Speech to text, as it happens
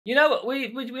You know what?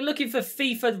 We're looking for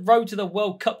FIFA Road to the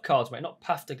World Cup cards, mate, not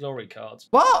Path to Glory cards.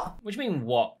 What? What do you mean,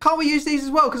 what? Can't we use these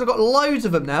as well? Because I've got loads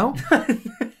of them now.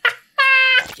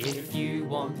 If you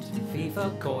want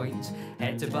FIFA coins,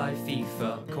 head to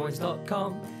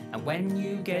buyfifacoins.com. And when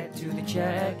you get to the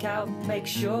checkout, make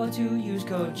sure to use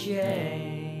code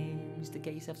JAMES to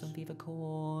get yourself some FIFA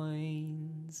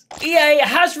coins. EA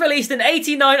has released an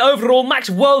 89 overall Max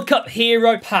World Cup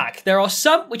Hero Pack. There are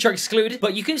some which are excluded,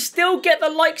 but you can still get the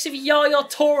likes of Yaya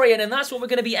Toure in, and that's what we're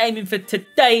going to be aiming for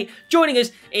today. Joining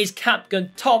us is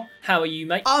Capgun Tom. How are you,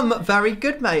 mate? I'm very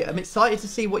good, mate. I'm excited to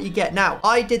see what you get. Now,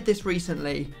 I did this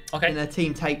recently in a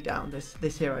team takedown,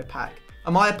 this hero pack.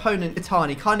 And my opponent,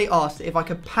 Itani, kindly asked if I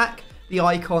could pack the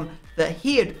icon that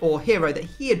he had, or hero that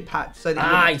he had packed, so that you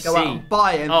wouldn't have to go out and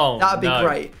buy him. Oh, that would be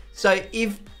great. So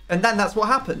and then that's what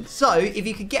happened. So if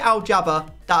you could get Al Jabba,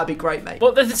 that would be great, mate.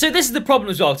 Well, so this is the problem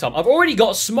as well, Tom. I've already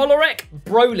got Smolarek,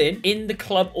 Brolin in the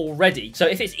club already. So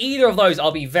if it's either of those,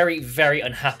 I'll be very, very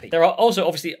unhappy. There are also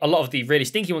obviously a lot of the really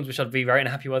stinky ones, which I'd be very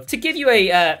unhappy with. To give you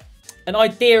an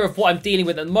idea of what I'm dealing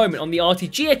with at the moment, on the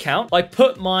RTG account, I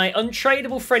put my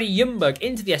untradeable Freddie Ljungberg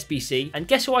into the SBC, and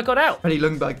guess who I got out? Freddie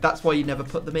Ljungberg. That's why you never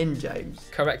put them in, James.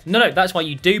 Correct. No, that's why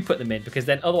you do put them in, because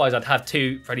then otherwise I'd have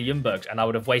two Freddie Ljungbergs, and I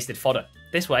would have wasted fodder.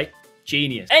 This way,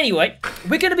 genius. Anyway,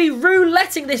 we're going to be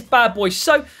rouletting this bad boy,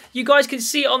 so you guys can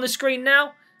see it on the screen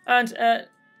now, and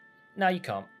now you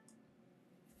can't.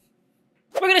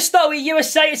 We're going to start with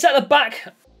USA. It's at the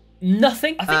back.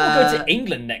 Nothing. I think we'll go to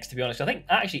England next, to be honest. I think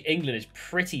actually England is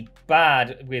pretty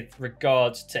bad with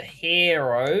regards to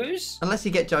heroes. Unless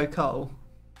you get Joe Cole.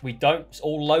 We don't. It's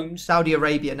all loans. Saudi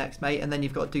Arabia next, mate, and then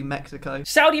you've got to do Mexico.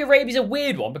 Saudi Arabia's a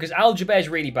weird one because Al Jaber's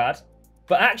really bad.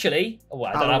 But actually, well,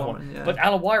 I don't have one. Yeah. But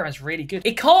Alawiran's really good.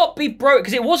 It can't be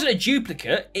because it wasn't a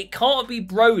duplicate. It can't be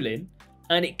Brolin,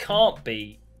 and it can't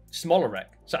be Smolarek.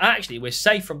 So actually, we're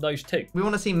safe from those two. We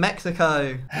want to see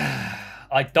Mexico.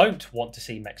 I don't want to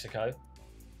see Mexico.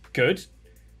 Good.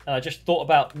 And I just thought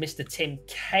about Mr. Tim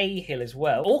Cahill as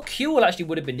well. Or Kuhl actually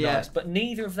would have been nice, but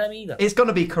neither of them either. It's going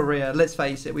to be Korea, let's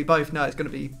face it. We both know it's going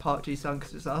to be Park Ji-sung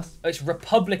because it's us. It's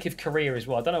Republic of Korea as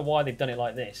well. I don't know why they've done it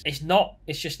like this. It's not.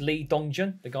 It's just Lee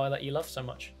Dongjun, the guy that you love so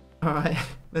much. All right,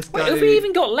 let's go. Wait, who have we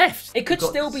even got left? It could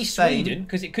still be Sweden,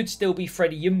 because it could still be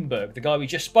Freddie Ljungberg, the guy we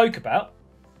just spoke about.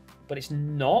 But it's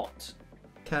not.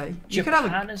 Okay.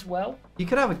 Japan as well. You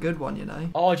could have a good one, you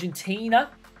know. Argentina.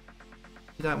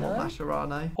 You don't want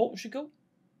Mascherano. Portugal.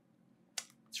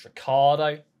 It's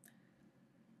Ricardo.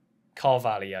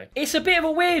 Carvalho. It's a bit of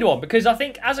a weird one because I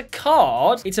think as a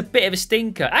card, it's a bit of a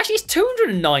stinker. Actually, it's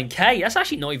 209k. That's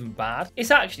actually not even bad. It's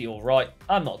actually all right.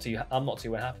 I'm not too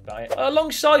happy about it.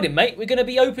 Alongside it, mate, we're going to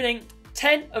be opening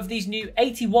 10 of these new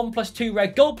 81+2 rare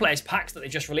gold players packs that they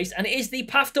just released, and it is the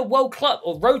Path to World Cup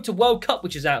or Road to World Cup,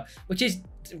 which is out, which is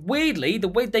weirdly the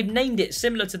way they've named it,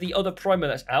 similar to the other promo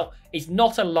that's out. It's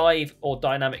not a live or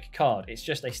dynamic card, it's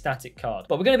just a static card.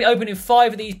 But we're going to be opening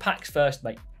 5 of these packs first,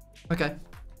 mate. Okay,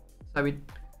 so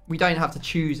we don't have to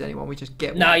choose anyone, we just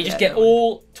get one. No, you just get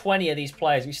all 20 of these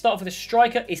players. We start off with a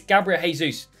striker. It's Gabriel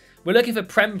Jesus. We're looking for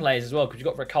Prem players as well because we've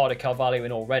got Ricardo Carvalho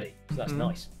in already, so that's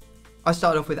nice. I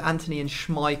started off with Anthony and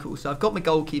Schmeichel, so I've got my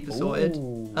goalkeeper sorted.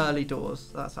 Early doors,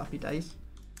 so that's happy days.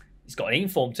 He's got an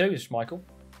inform too, is Schmeichel.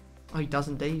 Oh, he does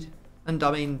indeed. And I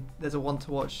mean, there's a one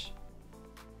to watch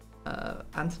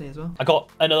Anthony as well. I got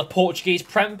another Portuguese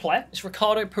Prem player. It's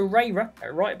Ricardo Pereira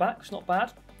at right back. It's not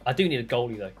bad. I do need a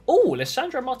goalie though. Oh,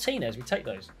 Alessandro Martinez. We take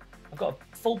those. I've got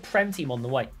a full Prem team on the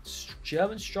way.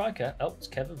 German striker. Oh, it's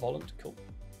Kevin Volland. Cool.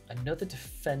 Another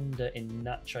defender in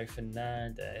Nacho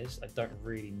Fernandez. I don't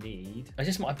really need. I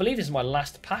believe this is my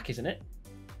last pack, isn't it?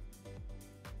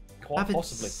 Quite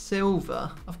possibly.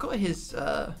 Silva. I've got his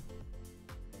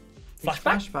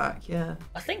flashback, yeah.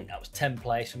 I think that was 10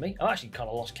 players for me. I actually kind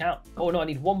of lost count. Oh no, I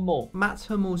need one more. Mats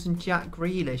Hummels and Jack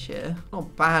Grealish here. Not a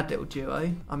bad little duo.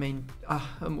 I mean,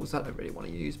 Hummels I don't really want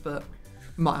to use, but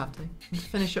might have to. Let's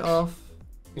finish it off.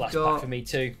 Last pack for me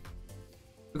too.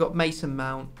 We've got Mason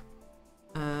Mount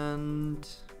and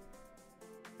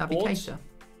Naby Keita.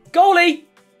 Goalie!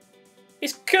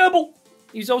 It's Kerbal.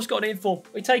 He's also got an inform.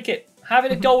 We take it.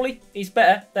 Having a goalie is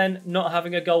better than not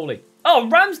having a goalie. Oh,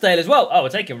 Ramsdale as well. Oh, we're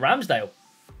taking Ramsdale.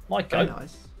 My God. Very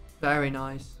nice. Very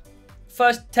nice.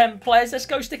 First 10 players, let's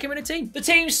go stick him in a team. The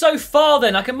team so far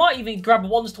then, I might even grab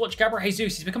ones to watch Gabriel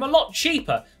Jesus. He's become a lot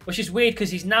cheaper, which is weird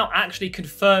because he's now actually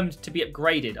confirmed to be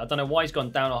upgraded. I don't know why he's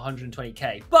gone down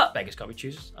 120k, but beggars can't be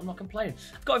choosers. I'm not complaining.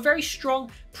 I've got a very strong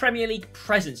Premier League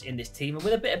presence in this team, and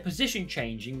with a bit of position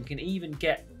changing, we can even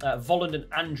get Volland and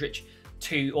Andrich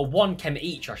or 1 chem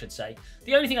each, I should say.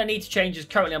 The only thing I need to change is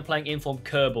currently I'm playing Inform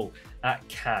Kerbal at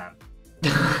Cam.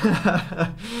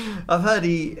 I've heard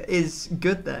he is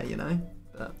good there, you know.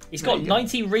 But he's got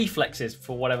 90 reflexes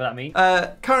for whatever that means.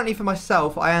 Currently for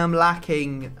myself, I am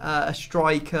lacking a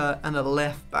striker and a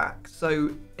left back.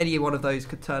 So any one of those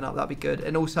could turn up, that'd be good.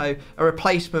 And also a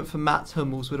replacement for Mats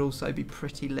Hummels would also be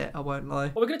pretty lit, I won't lie.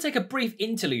 Well, we're going to take a brief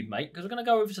interlude, mate, because we're going to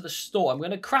go over to the store. I'm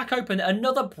going to crack open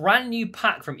another brand new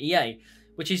pack from EA,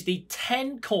 which is the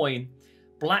 10 coin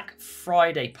Black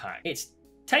Friday pack. It's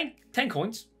 10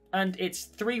 coins and it's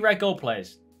 3 red gold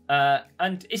players.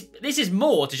 And this is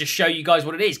more to just show you guys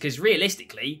what it is, because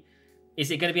realistically, is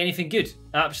it going to be anything good?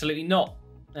 Absolutely not.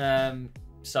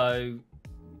 So,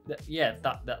 yeah,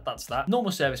 that's that.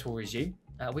 Normal service will resume.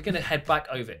 We're going to head back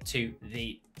over to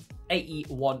the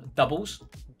 81 doubles.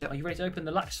 Are you ready to open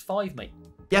the last 5, mate?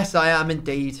 Yes, I am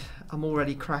indeed. I'm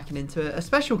already cracking into it. A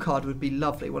special card would be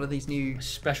lovely. One of these new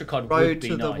special card Road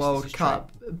to the World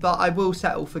Cup. But I will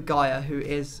settle for Gaia, who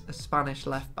is a Spanish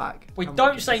left back. We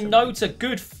don't say no to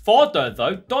good fodder,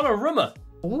 though. Donnarumma.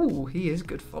 Oh, he is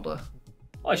good fodder.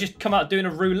 Oh, he's just come out doing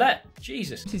a roulette.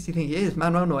 Jesus. Who does he think he is?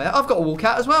 Manuel Neuer. I've got a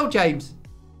walkout as well, James.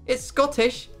 It's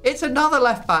Scottish. It's another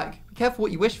left back. Be careful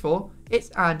what you wish for. It's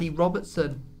Andy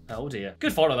Robertson. Oh, dear.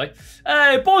 Good fodder, though.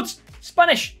 Hey, Buds.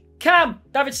 Spanish. Cam,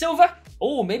 David Silva.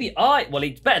 Oh, maybe well,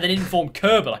 he's better than informed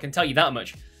Kerbal, I can tell you that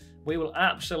much. We will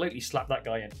absolutely slap that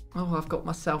guy in. Oh, I've got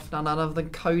myself none other than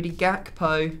Cody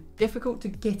Gakpo. Difficult to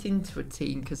get into a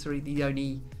team because they're the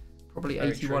only probably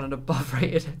 81 and above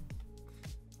rated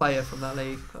player from that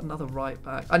league. Got another right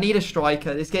back. I need a striker.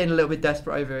 It's getting a little bit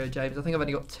desperate over here, James. I think I've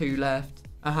only got 2 left.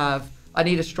 I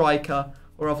need a striker,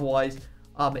 or otherwise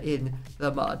I'm in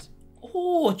the mud.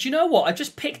 Oh, do you know what? I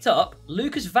just picked up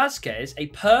Lucas Vazquez, a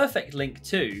perfect link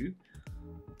to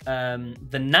the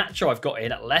Nacho I've got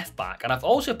in at left back. And I've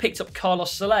also picked up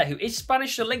Carlos Soler, who is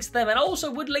Spanish, so links to them, and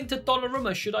also would link to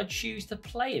Donnarumma should I choose to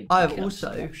play him. I have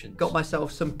also got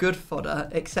myself some good fodder,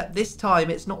 except this time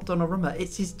it's not Donnarumma,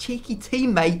 it's his cheeky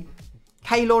teammate,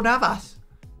 Keylor Navas.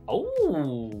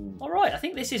 Oh, all right. I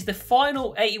think this is the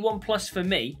final 81 plus for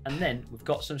me, and then we've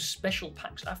got some special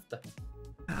packs after.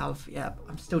 Yeah,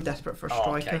 I'm still desperate for a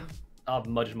striker. Okay. I've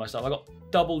mudded myself. I got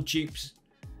double dupes.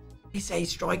 He's a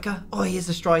striker. Oh, he is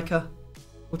a striker.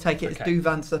 We'll take it. It's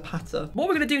Duvan Zapata. What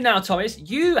we're going to do now, Tom,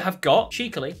 is you have got,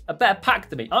 cheekily, a better pack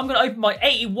than me. I'm going to open my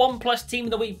 81 plus Team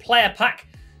of the Week player pack.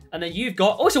 And then you've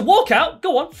got, oh, it's a walkout.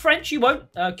 Go on, French, you won't.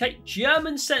 Okay,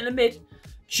 German centre mid.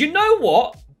 Do you know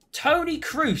what? Tony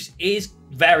Kroos is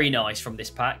very nice from this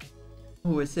pack.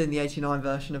 Oh, it's in the 89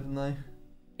 version of him, though.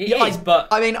 It is, but...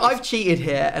 I mean, I've cheated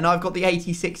here, and I've got the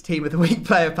 86 Team of the Week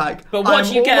player pack. But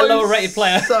once you get a lower-rated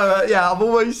player... So, yeah, I'm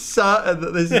almost certain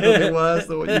that this is going to be worse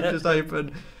than what you've just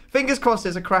opened. Fingers crossed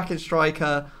there's a cracking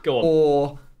striker. Go on.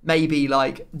 Or maybe,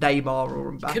 like, Neymar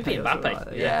or Mbappe. Could be Mbappe.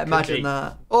 Like yeah, imagine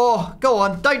that. Oh, go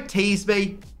on. Don't tease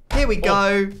me. Here we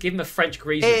go. Give him a French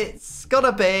greaser. It's got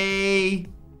to be...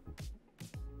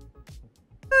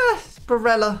 it's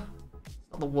Barella.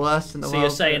 Not the worst in the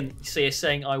world. So you're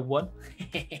saying I won?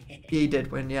 You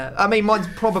did win, yeah. I mean, mine's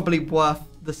probably worth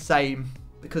the same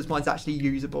because mine's actually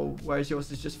usable, whereas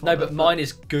yours is just fodder. No, but mine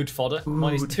is good fodder.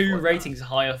 Mine is 2 ratings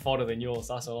higher fodder than yours.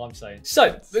 That's all I'm saying.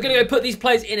 So we're going to go put these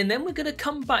players in, and then we're going to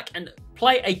come back and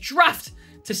play a draft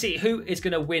to see who is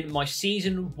going to win my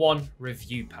Season 1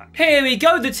 review pack. Here we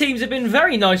go. The teams have been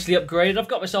very nicely upgraded. I've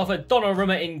got myself a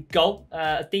Donnarumma in goal.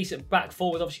 A decent back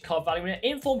four with obviously card value in it.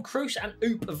 Inform Kroos and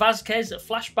Oop Vazquez.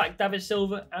 Flashback David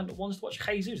Silva and Ones to Watch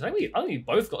Jesus. I think we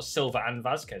both got Silva and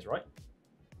Vazquez, right?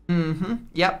 Mm-hmm.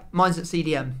 Yep. Mine's at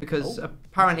CDM because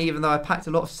apparently even though I packed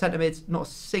a lot of centre mids, not a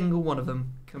single one of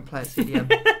them can play at CDM.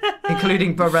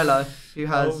 Including Barella, who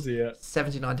has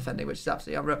 79 defending, which is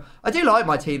absolutely unreal. I do like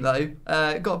my team, though.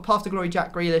 Got Path to Glory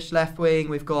Jack Grealish, left wing.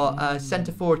 We've got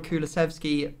centre forward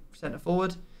Kulusevski, centre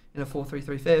forward in a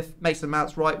 4-3-3-5. Mason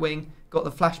Mounts, right wing. Got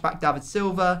the flashback David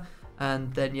Silva.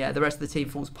 And then, yeah, the rest of the team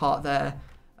falls apart there.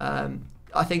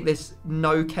 I think this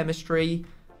no chemistry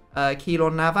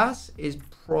Keylor Navas is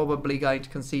probably going to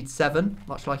concede 7,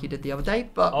 much like he did the other day.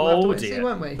 But we'll have to wait and see,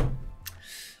 won't we?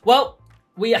 Well...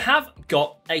 we have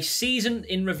got a season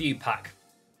in review pack,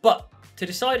 but to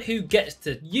decide who gets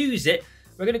to use it,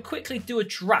 we're going to quickly do a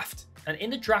draft. And in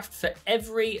the draft, for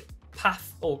every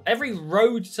path or every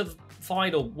road to the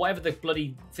final, whatever the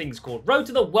bloody thing's called, road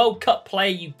to the World Cup player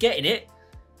you get in it,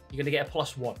 you're going to get a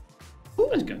 +1. Ooh.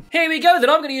 Let's go. Here we go. Then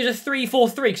I'm going to use a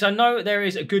 3-4-3 because I know there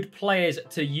is a good players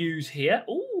to use here.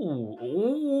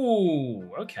 Ooh,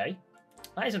 okay.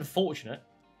 That is unfortunate.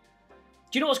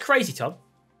 Do you know what's crazy, Tom?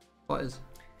 What is?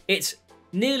 It's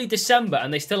nearly December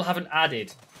and they still haven't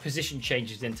added position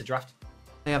changes into draft.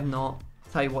 They have not.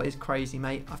 Tell you what is crazy,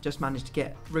 mate. I've just managed to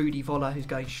get Rudy Voller, who's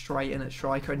going straight in at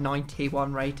striker, a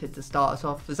 91 rated to start us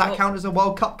off. Does that count as a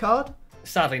World Cup card?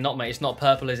 Sadly not, mate. It's not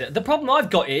purple, is it? The problem I've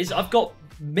got is I've got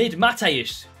mid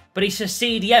Mateus, but he's a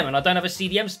CDM, and I don't have a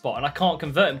CDM spot, and I can't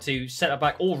convert him to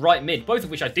centre-back or right mid, both of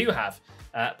which I do have,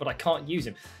 but I can't use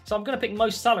him. So I'm going to pick Mo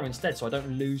Salah instead, so I don't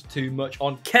lose too much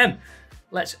on Kem.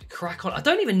 Let's crack on. I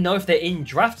don't even know if they're in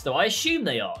drafts, though. I assume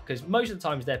they are, because most of the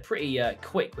times they're pretty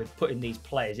quick with putting these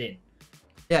players in.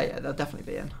 Yeah, they'll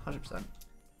definitely be in, 100%.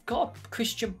 Got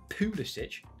Christian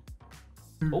Pulisic.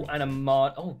 Oh, and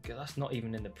Ahmad. Oh, God, that's not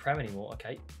even in the Prem anymore.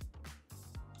 Okay.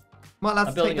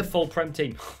 I'm building a full Prem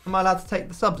team. Am I allowed to take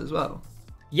the subs as well?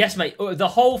 Yes, mate. The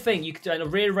whole thing. You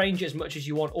can rearrange it as much as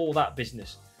you want. All that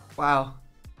business. Wow.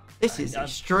 This is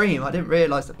extreme. I didn't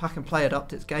realise that Pack and Play had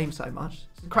upped its game so much.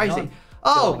 It's crazy.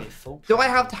 Oh, do I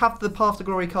have to have the Path to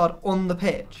Glory card on the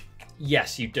pitch?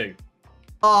 Yes, you do.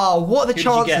 Oh, what are the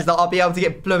chances that I'll be able to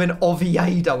get blooming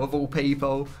Oviedo of all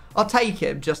people? I'll take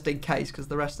him just in case, because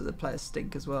the rest of the players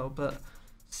stink as well. But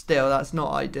still, that's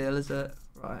not ideal, is it?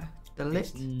 Right.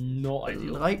 It's not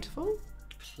ideal. Delightful.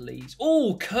 Please.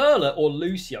 Oh, Curler or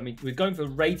Lucy. I mean, we're going for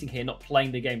rating here, not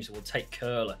playing the game, so we'll take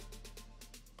Curler.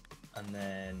 And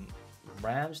then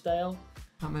Ramsdale.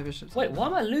 Oh, maybe I should. Wait, why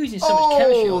am I losing so much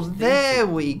chemistry? Oh, there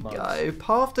we go.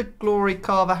 Path to Glory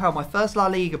Carvajal, my first La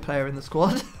Liga player in the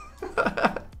squad.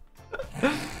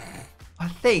 I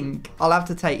think I'll have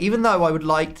to take, even though I would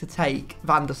like to take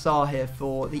Van der Sar here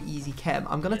for the easy chem,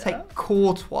 I'm going to take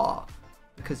Courtois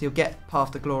because he'll get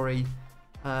Path to Glory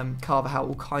Carvajal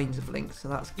all kinds of links, so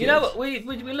that's good. You know what?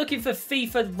 We're looking for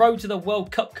FIFA Road to the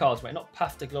World Cup cards, mate, not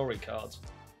Path to Glory cards.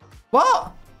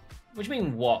 What? What do you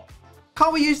mean, what?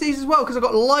 Can't we use these as well? Because I've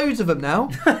got loads of them now.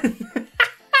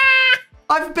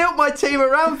 I've built my team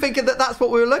around thinking that that's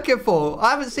what we were looking for.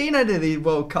 I haven't seen any of these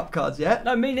World Cup cards yet.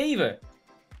 No, me neither.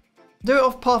 Do it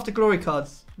off Path to Glory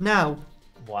cards. Now.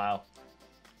 Wow.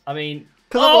 I mean...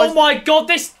 Oh my god,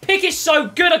 this pick is so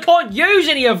good, I can't use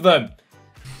any of them.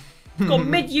 I've got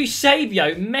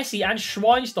Mid-Eusebio, Messi and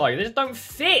Schweinsteiger. They just don't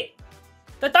fit.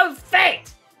 They don't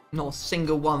fit. Not a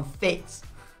single one fits.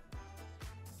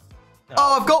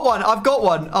 Oh, I've got one. I've got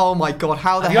one. Oh my god,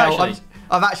 how the hell?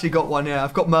 I've actually got one, yeah.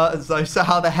 I've got Mertens though, so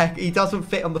how the heck? He doesn't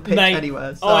fit on the pitch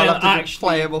anywhere, so I'll have to just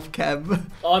play him off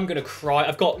Chem. I'm going to cry.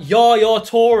 I've got Yaya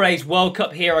Touré's World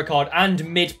Cup hero card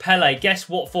and mid Pele. Guess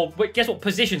what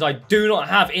positions I do not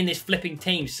have in this flipping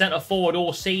team? Centre forward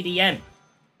or CDM.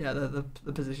 Yeah, the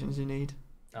positions you need.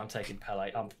 I'm taking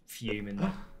Pele. I'm fuming.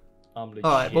 I'm legit.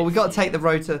 All right, well, we've got to take the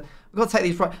road to... We've got to take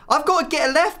these right... I've got to get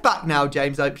a left back now,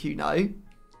 James, I hope you know.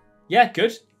 Yeah,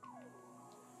 good.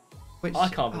 Which, I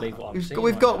can't believe what I'm seeing.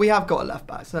 We have got a left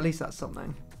back, so at least that's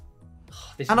something.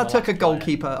 And I took a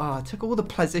goalkeeper. Oh, I took all the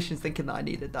positions thinking that I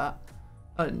needed that.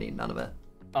 I didn't need none of it.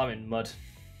 I'm in mud.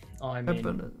 I'm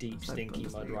in deep stinky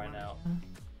mud right now.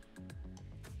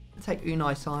 Take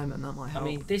Unai Simon, that might help. I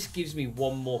mean, this gives me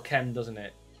one more chem, doesn't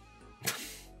it?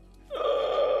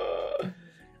 I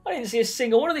didn't see a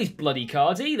single one of these bloody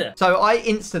cards either. So I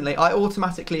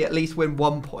automatically at least win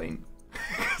 1 point.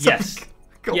 Yes.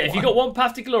 Yeah, if you got one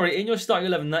Path to Glory in your starting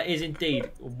 11, that is indeed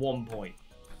 1 point.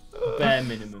 Bare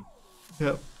minimum.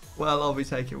 Yep. Well, I'll be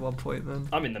taking 1 point then.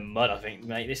 I'm in the mud, I think,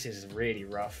 mate. This is really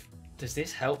rough. Does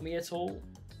this help me at all?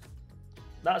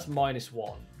 That's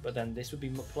 -1, but then this would be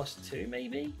 +2,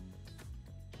 maybe?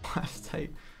 I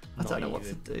don't know what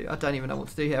to do. I don't even know what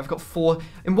to do here. I've got 4.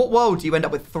 In what world do you end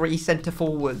up with 3 centre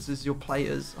forwards as your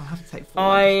players? I have to take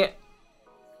 4.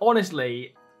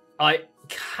 Honestly, I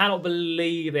cannot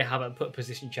believe they haven't put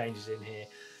position changes in here.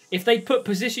 If they put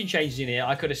position changes in here,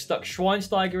 I could have stuck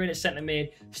Schweinsteiger in at centre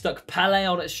mid, stuck Pele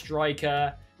on at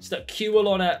striker, stuck Kewell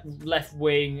on at left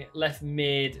wing, left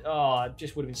mid. Oh, it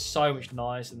just would have been so much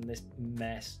nicer than this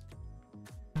mess.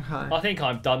 Okay. I think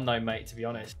I'm done though, mate, to be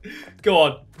honest. Go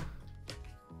on.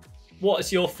 What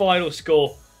is your final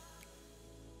score?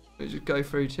 Let's just go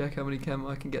through, check how many chem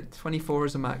I can get. 24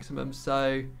 as a maximum.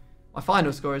 So my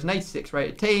final score is an 86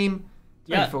 rated team,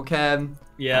 24 chem,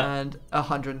 and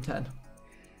 110.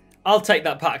 I'll take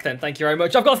that pack then, thank you very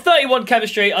much. I've got 31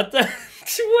 chemistry,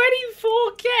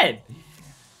 24 chem.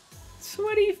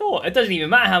 24. It doesn't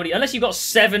even matter how many, unless you've got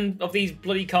 7 of these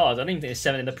bloody cards. I don't even think there's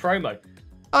 7 in the promo.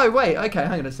 Oh wait, okay,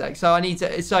 hang on a sec. So I need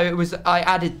to. So it was. I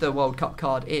added the World Cup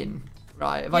card in,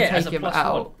 right? If I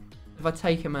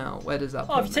take him out, where does that?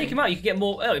 Oh, if you take him out, you can get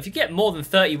more. Oh, if you get more than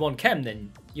 31 chem,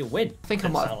 then you'll win.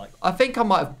 I think I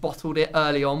might have bottled it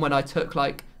early on when I took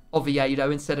like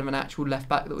Oviedo instead of an actual left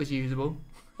back that was usable.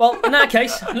 Well, in that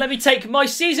case, let me take my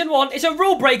season 1. It's a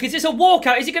rule breakers. It's a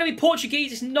walkout. Is it going to be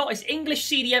Portuguese? It's not. It's English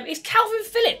CDM. It's Calvin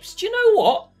Phillips. Do you know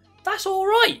what? That's all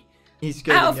right. He's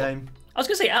good in game. I was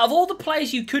going to say, out of all the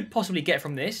players you could possibly get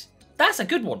from this, that's a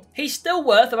good one. He's still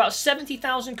worth about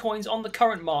 70,000 coins on the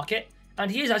current market. And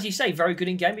he is, as you say, very good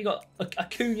in game. We got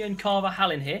Acuna and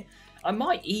Carvajal in here. I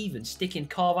might even stick in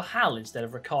Carvajal instead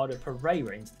of Ricardo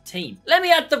Pereira into the team. Let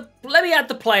me add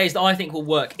the players that I think will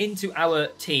work into our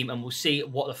team, and we'll see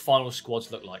what the final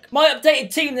squads look like. My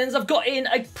updated team then is I've got in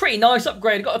a pretty nice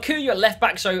upgrade. I've got Acuna at left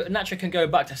back, so Nacho can go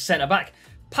back to centre back.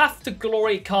 Path to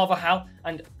Glory, Carvajal,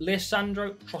 and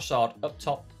Lisandro Trossard up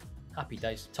top. Happy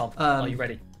days. Tom, are you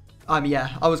ready?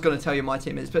 Yeah, I was going to tell you my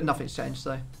team is, but nothing's changed,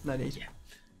 so no need. Yeah.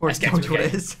 Let's get to what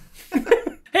it is.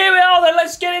 Here we are then,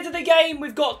 let's get into the game.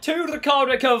 We've got 2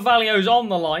 Ricardo Carvalhos on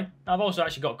the line. I've also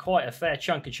actually got quite a fair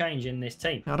chunk of change in this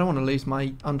team. I don't want to lose my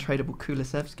untradeable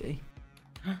Kulusevski.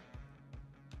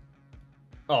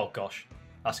 Oh gosh,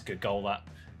 that's a good goal that.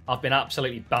 I've been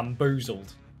absolutely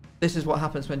bamboozled. This is what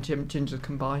happens when Gingers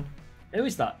combine. Who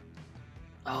is that?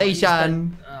 Oh,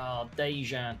 Dejan. Oh,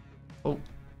 Dejan.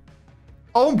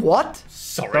 Oh, what?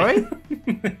 Sorry?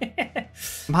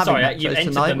 I'm sorry, you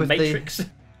entered the Matrix.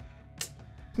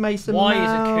 Mason Why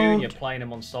Mount. is Acuna playing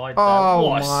him on side there? Oh,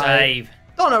 what a save.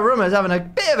 Donnarumma's having a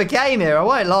bit of a game here, I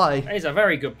won't lie. He's a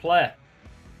very good player.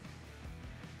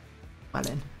 Well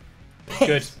then.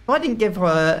 Good. I didn't give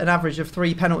her an average of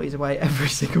 3 penalties away every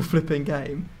single flipping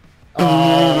game.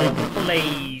 Oh,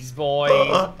 please, boy.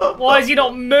 Why has he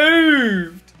not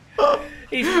moved?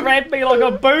 He's read me like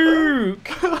a book.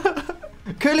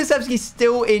 Kulusevski's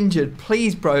still injured.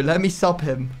 Please, bro, let me sub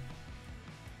him.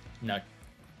 No.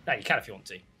 No, you can if you want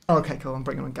to. Okay, cool. I'm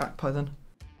bringing on Gakpo then.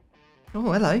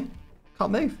 Oh, hello.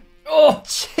 Can't move. Oh!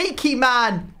 Cheeky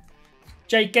man!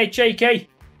 JK.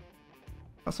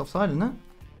 That's offside, isn't it?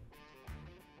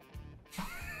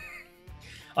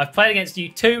 I've played against you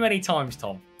too many times,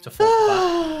 Tom, to fall for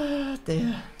that.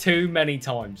 Dear. Too many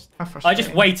times. How I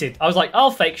just waited. I was like,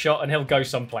 I'll fake shot and he'll go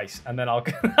someplace, and then I'll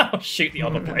shoot the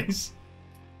other place.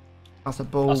 That's a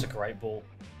ball. That's a great ball.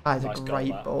 That is nice a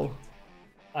great ball.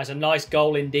 That's a nice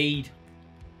goal indeed.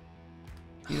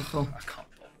 Beautiful. I can't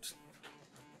be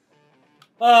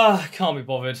bothered. I can't be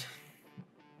bothered.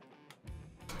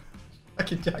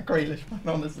 Fucking Jack Grealish, man,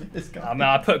 honestly, this guy. I mean,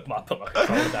 I put my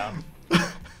controller down.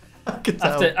 I could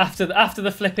tell. After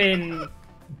the flipping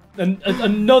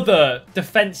another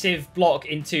defensive block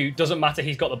into doesn't matter,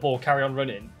 he's got the ball, carry on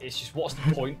running. It's just, what's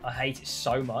the point? I hate it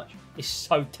so much. It's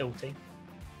so tilting.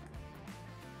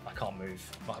 I can't move.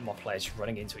 My players just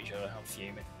running into each other. I'm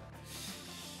fuming.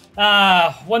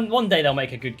 One day they'll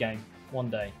make a good game. One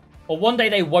day. Or one day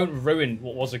they won't ruin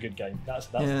what was a good game. That's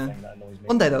the thing that annoys me.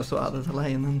 One day they'll sort out the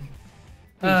delay and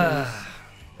then...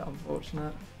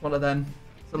 unfortunate. One of them.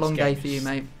 It's a long day for you,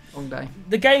 mate. Long day.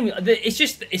 The game,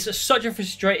 it's such a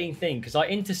frustrating thing because I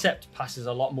intercept passes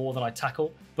a lot more than I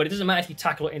tackle. But it doesn't matter if you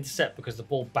tackle or intercept because the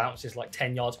ball bounces like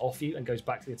 10 yards off you and goes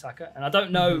back to the attacker. And I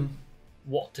don't know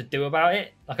what to do about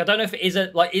it. Like, I don't know if it is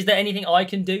is there anything I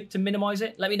can do to minimize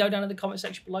it? Let me know down in the comment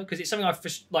section below because it's something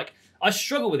I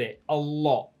struggle with it a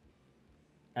lot.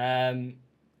 And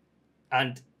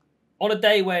on a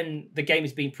day when the game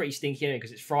has been pretty stinky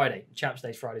because it's Friday, Champs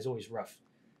Day Friday is always rough.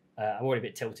 I'm already a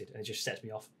bit tilted and it just sets me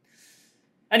off.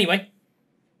 Anyway,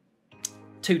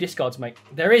 2 discards, mate.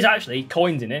 There is actually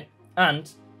coins in it and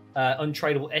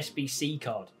untradeable SBC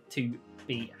card to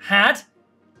be had.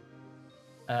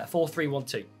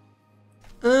 4-3-1-2.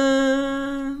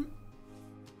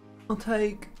 I'll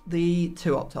take the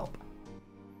 2 up top.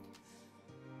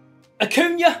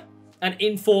 Acuna and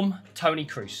Inform Tony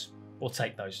Cruz. We'll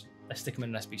take those. Let's stick them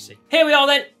in an SBC. Here we are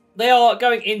then. They are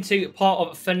going into part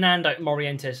of Fernando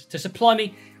Morientes to supply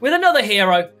me with another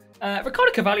hero.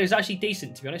 Ricardo Carvalho is actually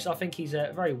decent, to be honest. I think he's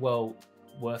very well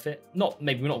worth it.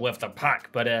 Maybe not worth the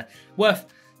pack, but worth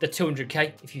the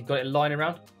 200k if you've got it lying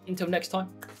around. Until next time,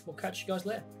 we'll catch you guys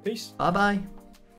later. Peace. Bye-bye.